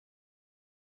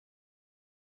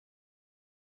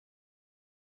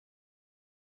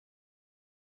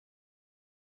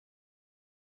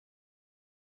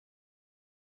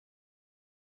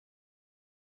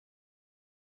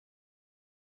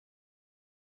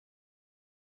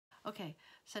Okay,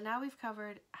 so now we've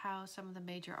covered how some of the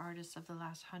major artists of the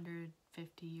last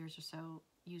 150 years or so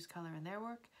use color in their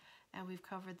work, and we've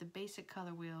covered the basic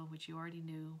color wheel, which you already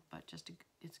knew, but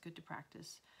it's good to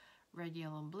practice. Red,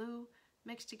 yellow, and blue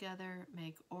mixed together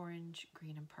make orange,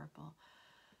 green, and purple.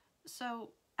 So,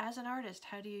 as an artist,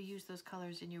 how do you use those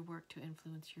colors in your work to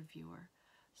influence your viewer?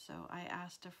 So, I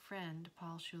asked a friend,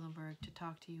 Paul Schulenburg, to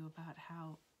talk to you about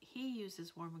how he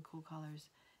uses warm and cool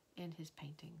colors in his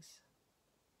paintings.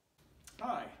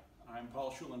 Hi, I'm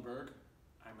Paul Schulenburg.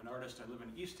 I'm an artist. I live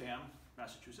in Eastham,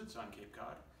 Massachusetts on Cape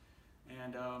Cod.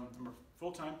 And I'm a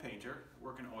full-time painter,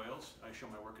 work in oils. I show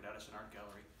my work at Addison Art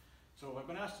Gallery. So I've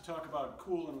been asked to talk about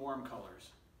cool and warm colors,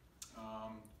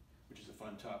 which is a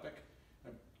fun topic.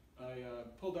 I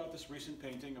pulled out this recent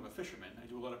painting of a fisherman. I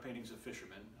do a lot of paintings of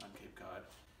fishermen on Cape Cod.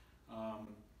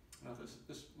 Now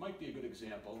this might be a good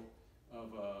example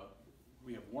of,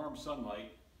 we have warm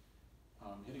sunlight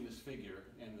hitting this figure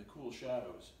and the cool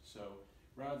shadows. So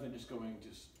rather than just going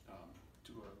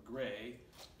to a gray,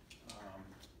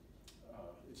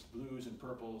 it's blues and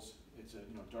purples. It's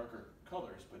darker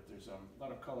colors, but there's a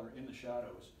lot of color in the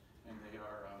shadows, and they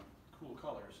are cool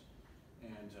colors.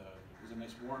 And there's a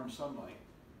nice warm sunlight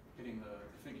hitting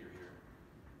the figure here,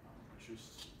 which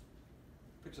just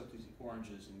picks up these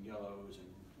oranges and yellows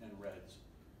and reds.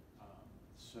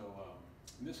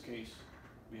 In this case,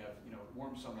 we have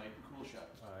warm sunlight and cool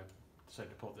shadows. I decided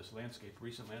to pull up this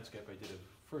recent landscape. I did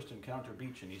a first encounter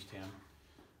beach in Eastham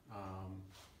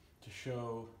to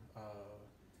show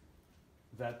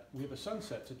that we have a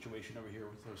sunset situation over here.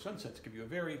 With those sunsets give you a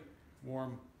very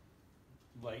warm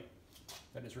light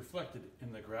that is reflected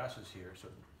in the grasses here. So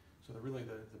really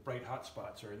the bright hot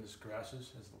spots are in these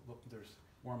grasses as there's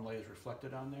warm light is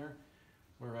reflected on there.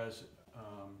 Whereas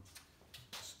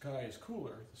the sky is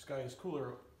cooler. The sky is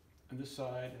cooler on this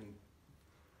side and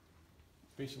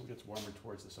basically gets warmer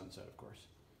towards the sunset, of course.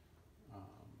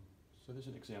 So there's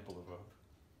an example of a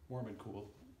warm and cool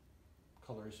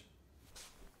colors.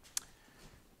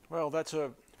 Well, that's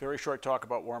a very short talk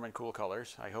about warm and cool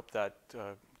colors. I hope that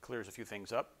clears a few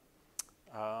things up.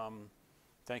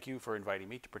 Thank you for inviting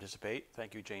me to participate.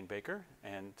 Thank you, Jane Baker,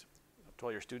 and to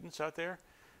all your students out there.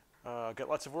 Get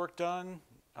lots of work done.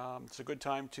 It's a good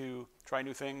time to try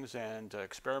new things and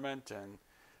experiment and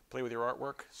play with your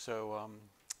artwork. So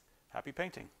happy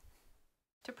painting.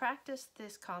 To practice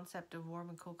this concept of warm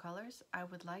and cool colors, I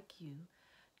would like you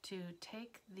to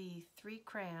take the 3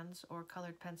 crayons or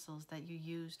colored pencils that you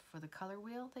used for the color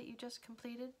wheel that you just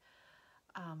completed.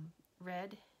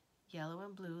 Red, yellow,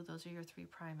 and blue, those are your 3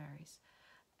 primaries.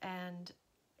 And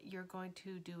you're going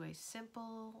to do a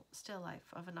simple still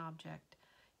life of an object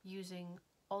using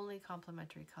only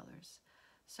complementary colors.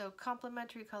 So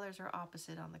complementary colors are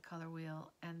opposite on the color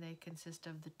wheel, and they consist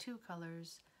of the 2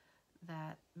 colors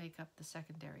that make up the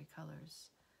secondary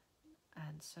colors.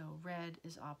 And so red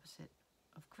is opposite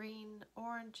of green,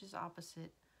 orange is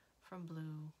opposite from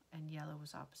blue, and yellow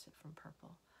is opposite from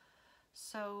purple.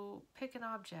 So pick an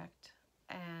object,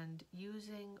 and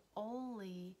using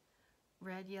only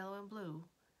red, yellow, and blue,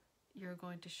 you're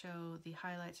going to show the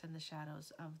highlights and the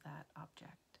shadows of that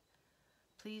object.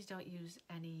 Please don't use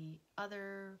any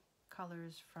other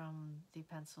colors from the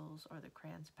pencils or the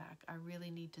crayons pack. I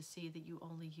really need to see that you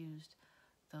only used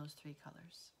those 3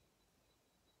 colors.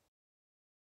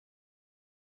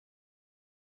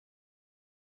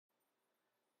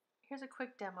 Here's a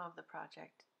quick demo of the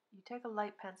project. You take a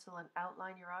light pencil and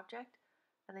outline your object,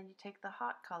 and then you take the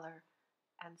hot color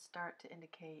and start to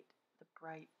indicate the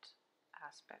bright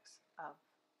aspects of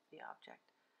the object.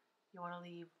 You want to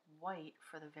leave white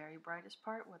for the very brightest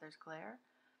part where there's glare,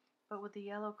 but with the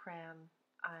yellow crayon,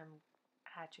 I'm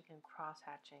hatching and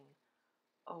cross-hatching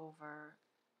over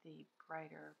the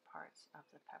brighter parts of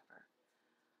the pepper.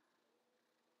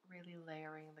 Really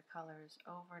layering the colors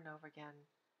over and over again,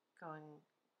 going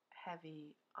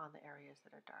heavy on the areas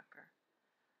that are darker.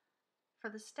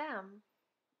 For the stem,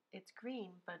 it's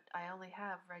green, but I only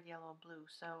have red, yellow, and blue,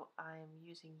 so I'm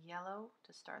using yellow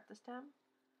to start the stem,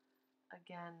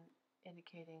 again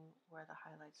indicating where the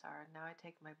highlights are. Now I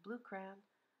take my blue crayon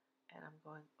and I'm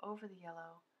going over the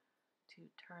yellow to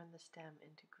turn the stem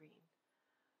into green.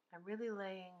 I'm really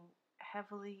laying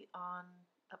heavily on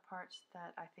the parts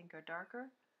that I think are darker,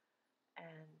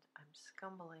 and I'm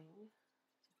scumbling.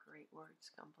 It's a great word,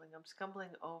 scumbling. I'm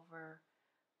scumbling over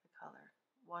the color,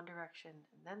 one direction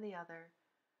and then the other,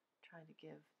 trying to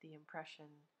give the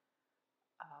impression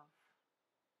of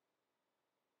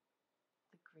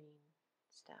the green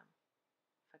stem.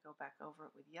 If I go back over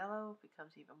it with yellow, it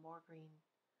becomes even more green,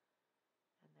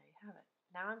 and there you have it.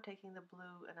 Now I'm taking the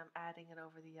blue and I'm adding it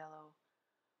over the yellow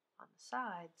on the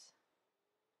sides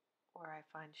where I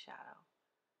find shadow.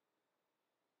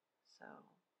 So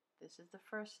this is the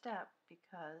first step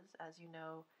because, as you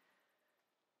know,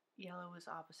 yellow is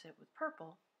opposite with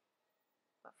purple,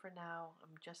 but for now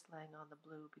I'm just laying on the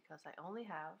blue because I only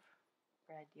have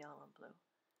red, yellow, and blue.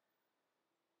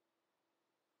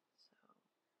 So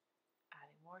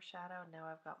adding more shadow. Now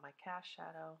I've got my cast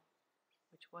shadow,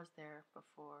 which was there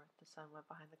before the sun went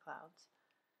behind the clouds.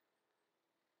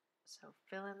 So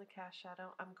fill in the cast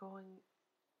shadow. I'm going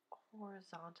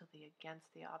horizontally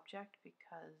against the object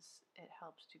because it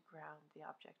helps to ground the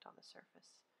object on the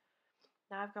surface.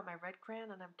 Now I've got my red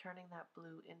crayon and I'm turning that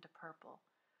blue into purple.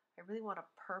 I really want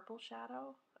a purple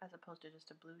shadow as opposed to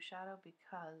just a blue shadow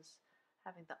because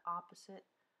having the opposite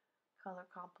color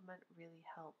complement really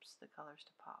helps the colors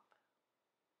to pop.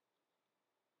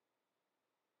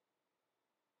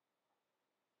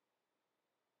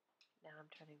 Now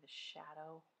I'm turning the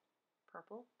shadow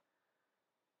purple.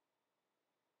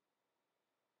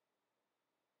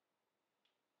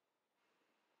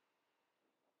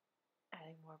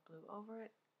 Adding more blue over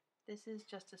it. This is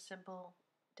just a simple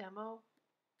demo,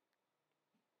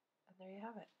 and there you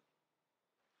have it.